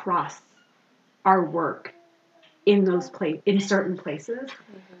come across our work in certain places,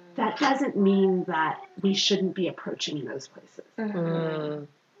 that doesn't mean that we shouldn't be approaching those places.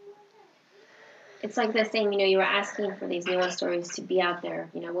 It's like the same, you were asking for these nuanced stories to be out there,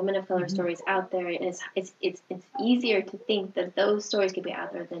 women of color stories out there. And it's easier to think that those stories could be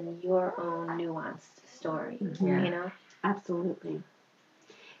out there than your own nuanced story, Absolutely.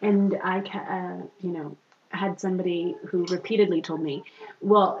 And I, had somebody who repeatedly told me,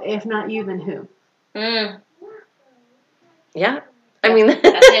 well, if not you, then who? Yeah. I mean, that's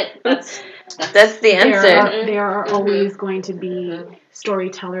it. That's the answer. There are always going to be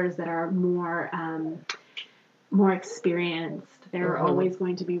storytellers that are more experienced. There are always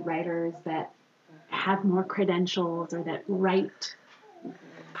going to be writers that have more credentials or that write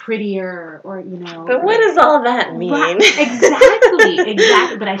prettier or, But what does all that mean? Right. Exactly.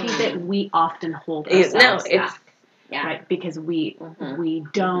 But I think that we often hold ourselves back. Yeah. Right? Because we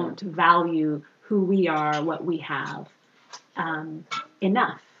don't value who we are, what we have,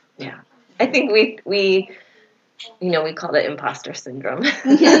 enough. Yeah. I think we call it imposter syndrome.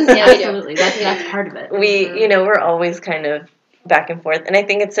 Yes, absolutely. That's part of it. We're always kind of back and forth. And I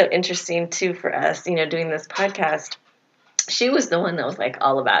think it's so interesting too for us, doing this podcast. She was the one that was like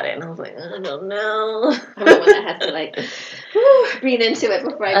all about it. And I was like, I don't know. I'm the one that has to breathe into it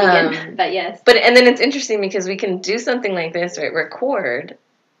before I begin. But yes. And then it's interesting because we can do something like this, right? Record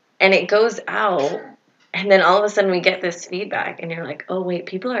and it goes out. And then all of a sudden we get this feedback and you're like, oh wait,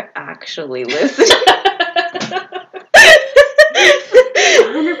 people are actually listening.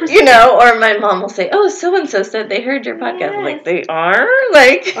 100%. Or my mom will say, oh, so-and-so said they heard your podcast. Yes. I'm like, they are?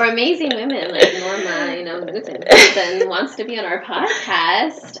 Or amazing women like Norma, Newton wants to be on our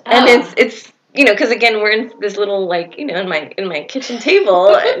podcast. And it's because again, we're in this little in my kitchen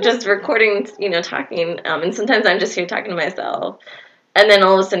table, just recording, talking. And sometimes I'm just here talking to myself. And then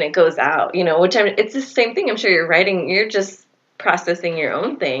all of a sudden it goes out, it's the same thing. I'm sure you're writing, you're just processing your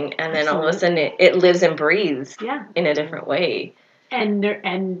own thing. And then all of a sudden it lives and breathes in a different way. And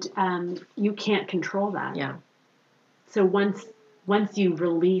you can't control that. Yeah. So once you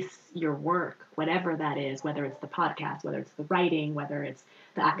release your work, whatever that is, whether it's the podcast, whether it's the writing, whether it's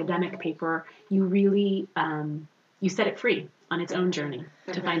the academic paper, you really you set it free on its own journey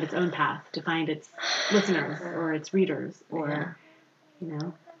to find its own path, to find its listeners or its readers, or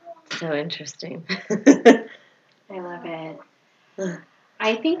So interesting. I love it.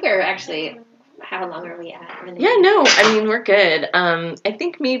 I think we're actually, how long are we at? Renee? Yeah, no, I mean, we're good. I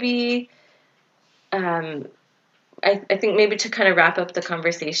think maybe, I think maybe to kind of wrap up the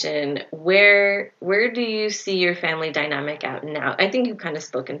conversation, where do you see your family dynamic out now? I think you've kind of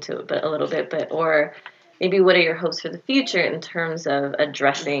spoken to it, but a little bit, or maybe what are your hopes for the future in terms of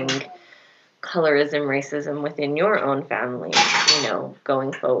addressing colorism, racism within your own family,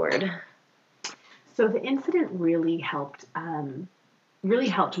 going forward? So the incident really helped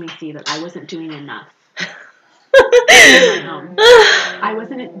me see that I wasn't doing enough in my home. I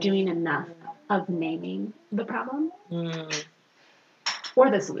wasn't doing enough of naming the problem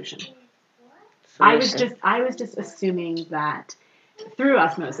or the solution. I was just assuming that through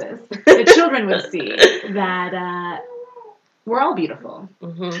osmosis, the children would see that we're all beautiful.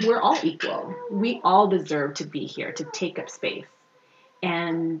 Mm-hmm. We're all equal. We all deserve to be here, to take up space.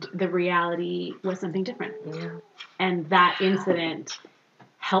 And the reality was something different. Yeah. And that incident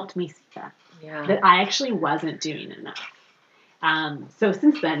helped me see that. Yeah. That I actually wasn't doing enough. So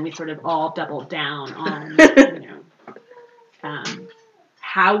since then, we sort of all doubled down on,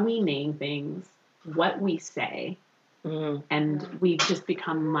 how we name things, what we say, and we've just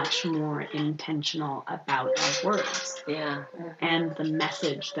become much more intentional about our words. Yeah. And the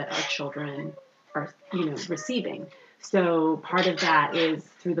message that our children are, receiving. So part of that is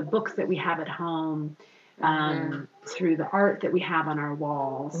through the books that we have at home, through the art that we have on our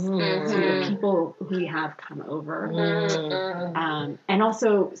walls, through the people who we have come over. And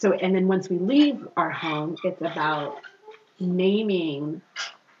also, and then once we leave our home, it's about naming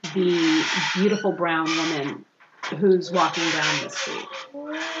the beautiful brown woman who's walking down the street,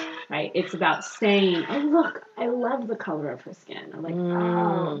 right? It's about saying, oh, look, I love the color of her skin. Or like,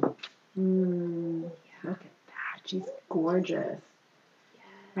 look at that. She's gorgeous.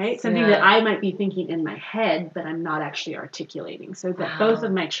 Right? Something that I might be thinking in my head, but I'm not actually articulating. So that both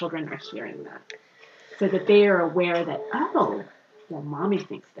of my children are hearing that. So that they are aware that, oh, well, mommy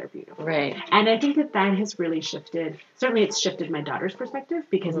thinks they're beautiful. Right. And I think that has really shifted. Certainly it's shifted my daughter's perspective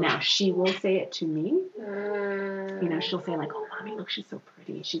because now she will say it to me. She'll say like, oh, mommy, look, she's so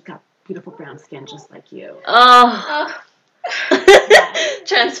pretty. She's got beautiful brown skin just like you. Oh.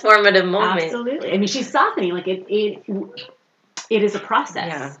 Transformative moment. Absolutely. I mean, she's softening. Like it is a process.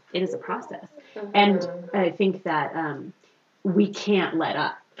 Yeah. It is a process. And I think that we can't let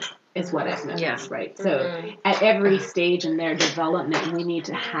up is what I've noticed, right? So at every stage in their development, we need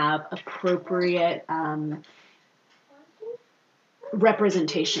to have appropriate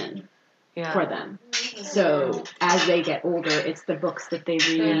representation for them. So as they get older, it's the books that they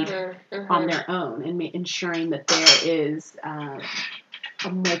read on their own and ensuring that there is a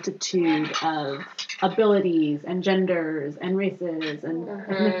multitude of abilities and genders and races and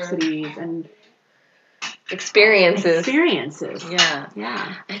ethnicities and experiences.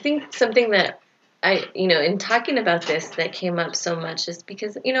 Yeah. I think something that in talking about this that came up so much is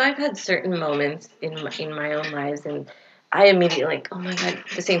because, I've had certain moments in my own lives and I immediately like, oh my God,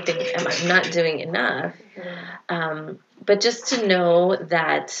 the same thing. Am I not doing enough? But just to know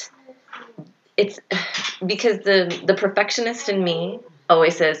that it's because the perfectionist in me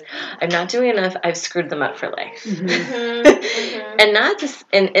always says, I'm not doing enough, I've screwed them up for life. And not just,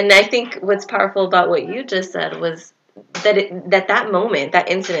 and I think what's powerful about what you just said was that moment, that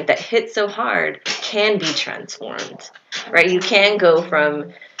incident that hit so hard can be transformed, right? You can go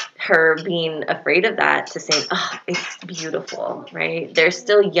from her being afraid of that to saying, oh, it's beautiful, right? They're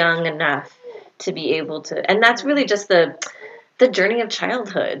still young enough to be able to, and that's really just the journey of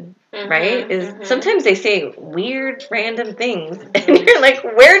childhood, right? Is sometimes they say weird, random things, and you're like,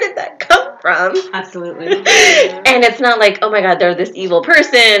 where did that come from? Absolutely. And it's not like, oh my God, they're this evil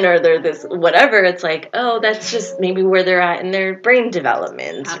person or they're this whatever. It's like, oh, that's just maybe where they're at in their brain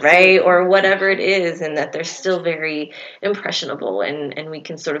development, right? Or whatever it is, and that they're still very impressionable and we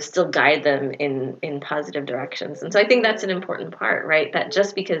can sort of still guide them in positive directions. And so I think that's an important part, right? That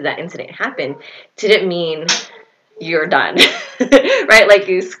just because that incident happened didn't mean you're done, right? Like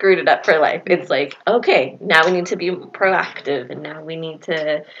you screwed it up for life. It's like, okay, now we need to be proactive and now we need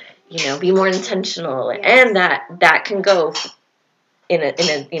to, be more intentional. And that can go in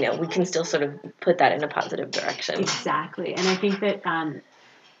a, we can still sort of put that in a positive direction. Exactly. And I think that,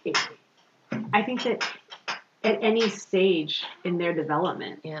 at any stage in their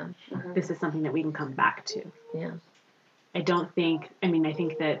development, this is something that we can come back to. Yeah. I think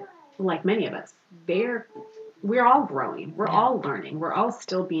that like many of us, we're all growing. We're all learning. We're all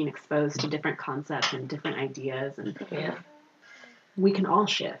still being exposed to different concepts and different ideas, and we can all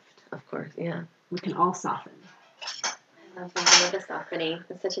shift. Of course, yeah. We can all soften. I love that. I love the softening.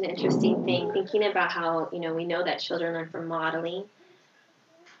 It's such an interesting thing. Thinking about how, we know that children learn from modeling.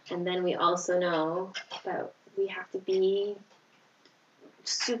 And then we also know that we have to be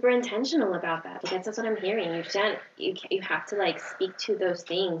super intentional about that, because that's what I'm hearing. You have to like speak to those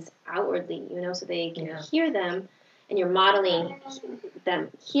things outwardly, so they can hear them, and you're modeling them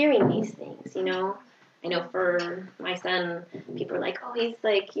hearing these things. I know for my son, people are like, oh, he's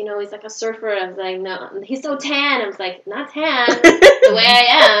like, he's like a surfer. I was like, no, he's so tan. I was like, not tan, the way I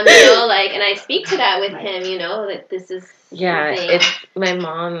am, like, and I speak to that with him, that this is something. It's my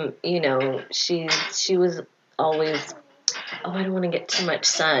mom, she was always, oh, I don't want to get too much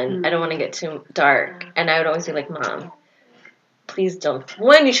sun. I don't want to get too dark. And I would always be like, Mom, please don't.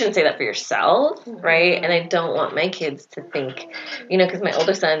 One, you shouldn't say that for yourself, right? And I don't want my kids to think, because my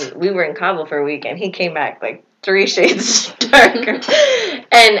older son, we were in Cabo for a week, and he came back like 3 shades darker.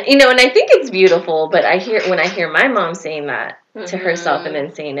 And, and I think it's beautiful, but when I hear my mom saying that to herself and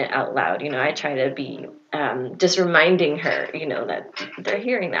then saying it out loud, I try to be just reminding her, that they're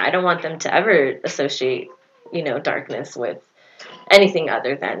hearing that. I don't want them to ever associate, darkness with anything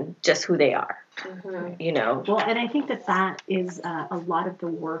other than just who they are. Well, and I think that is a lot of the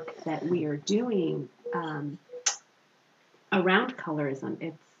work that we are doing around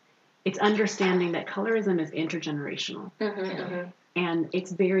colorism. It's understanding that colorism is intergenerational, and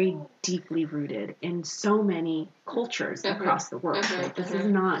it's very deeply rooted in so many cultures across the world. Right? This is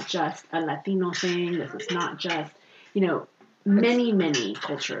not just a Latino thing. This is not just, many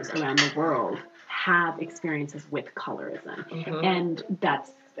cultures around the world have experiences with colorism, and that's,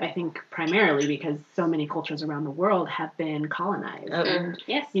 I think, primarily because so many cultures around the world have been colonized. And,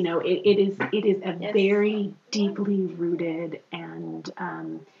 it is a very deeply rooted and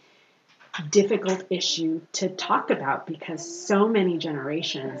difficult issue to talk about, because so many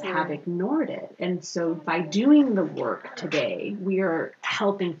generations have ignored it. And so by doing the work today, we are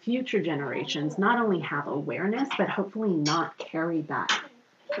helping future generations not only have awareness, but hopefully not carry that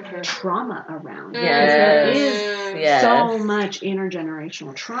trauma around. Yes. Because there is so much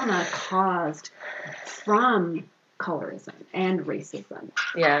intergenerational trauma caused from colorism and racism.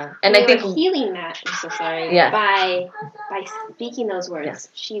 Yeah. And I think healing that, I'm so sorry, by speaking those words. Yes.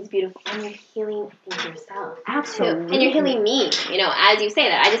 She's beautiful. And you're healing yourself. Absolutely. Too. And you're healing me, as you say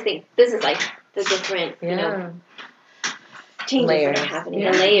that. I just think this is like the different, changes that are happening,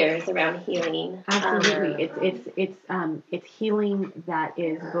 the layers around healing. Absolutely. It's healing that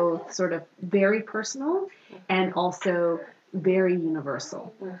is both sort of very personal and also very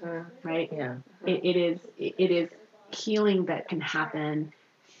universal. Right? Yeah. It is healing that can happen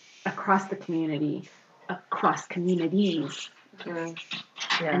across the community, across communities.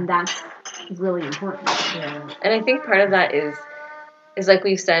 And that's really important. Yeah. And I think part of that is like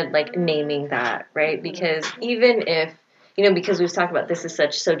we've said, like naming that, right? Because even if, because we've talked about this is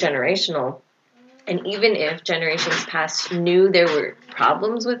so generational, and even if generations past knew there were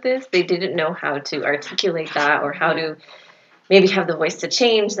problems with this, they didn't know how to articulate that or how to maybe have the voice to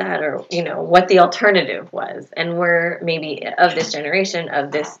change that, or, what the alternative was. And we're maybe of this generation,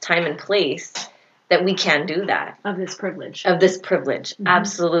 of this time and place, that we can do that. Of this privilege.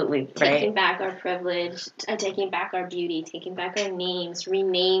 Absolutely. Taking back our privilege, taking back our beauty, taking back our names,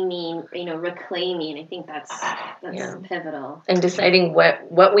 renaming, reclaiming. I think that's pivotal. And deciding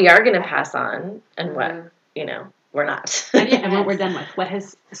what we are going to pass on and what, we're not. and what we're done with. What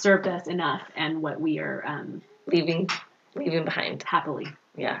has served us enough and what we are leaving behind. Happily.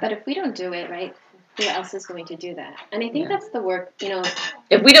 Yeah. But if we don't do it, right, who else is going to do that? And I think that's the work,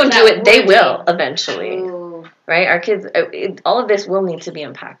 If we don't do it, they will eventually. Ooh. Right? Our kids, all of this will need to be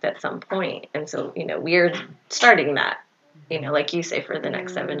unpacked at some point. And so, we're starting that, like you say, for the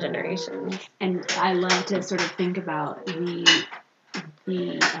next 7 generations. And I love to sort of think about the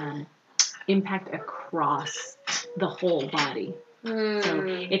impact across the whole body. So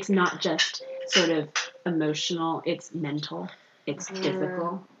it's not just sort of emotional, it's mental, it's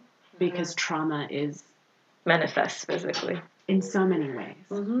physical, because trauma is manifests physically in so many ways,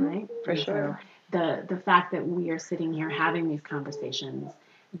 right? For sure. So the fact that we are sitting here having these conversations,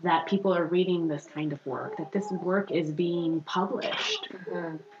 that people are reading this kind of work, that this work is being published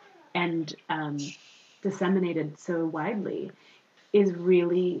and disseminated so widely, is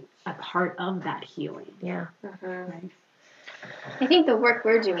really a part of that healing. Yeah. Right? I think the work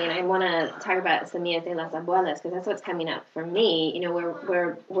we're doing, I want to talk about Semillas de las Abuelas because that's what's coming up for me. You know,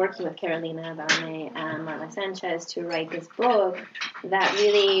 we're working with Carolina Valme and Marla Sanchez to write this book that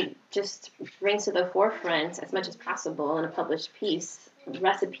really just brings to the forefront as much as possible in a published piece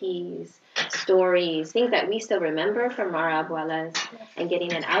recipes, stories, things that we still remember from our abuelas and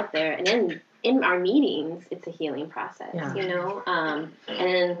getting it out there. And in our meetings, it's a healing process, you know, and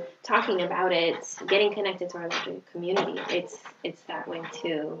then talking about it, getting connected to our larger community, it's that way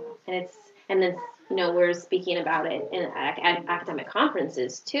too, and then you know we're speaking about it in academic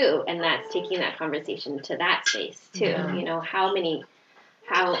conferences too, and that's taking that conversation to that space too. You know, how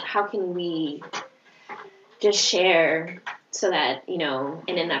can we just share so that you know,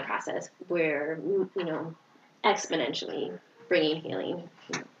 and in that process we're you know exponentially bringing healing.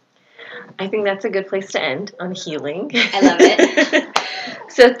 I think that's a good place to end, on healing. I love it.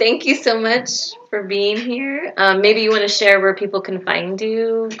 So thank you so much for being here. Maybe you want to share where people can find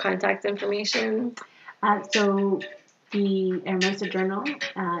you, contact information. So the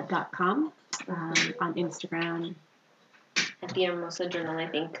hermosajournal.com on Instagram. At the Hermosa Journal, I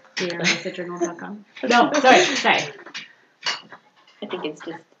think. The hermosajournal.com. No, sorry. I think it's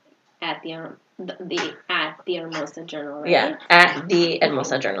just at the Hermosa Journal, right? Yeah, at the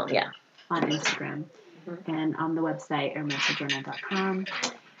Hermosa Journal, yeah. On Instagram. And on the website, hermosajournal.com.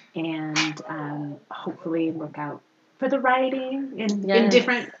 And hopefully look out for the writing in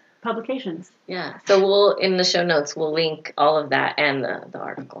different publications. Yeah, so in the show notes, we'll link all of that and the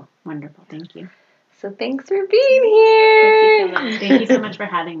article. Wonderful, thank you. So thanks for being here. Thank you so much. Thank you so much for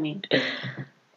having me.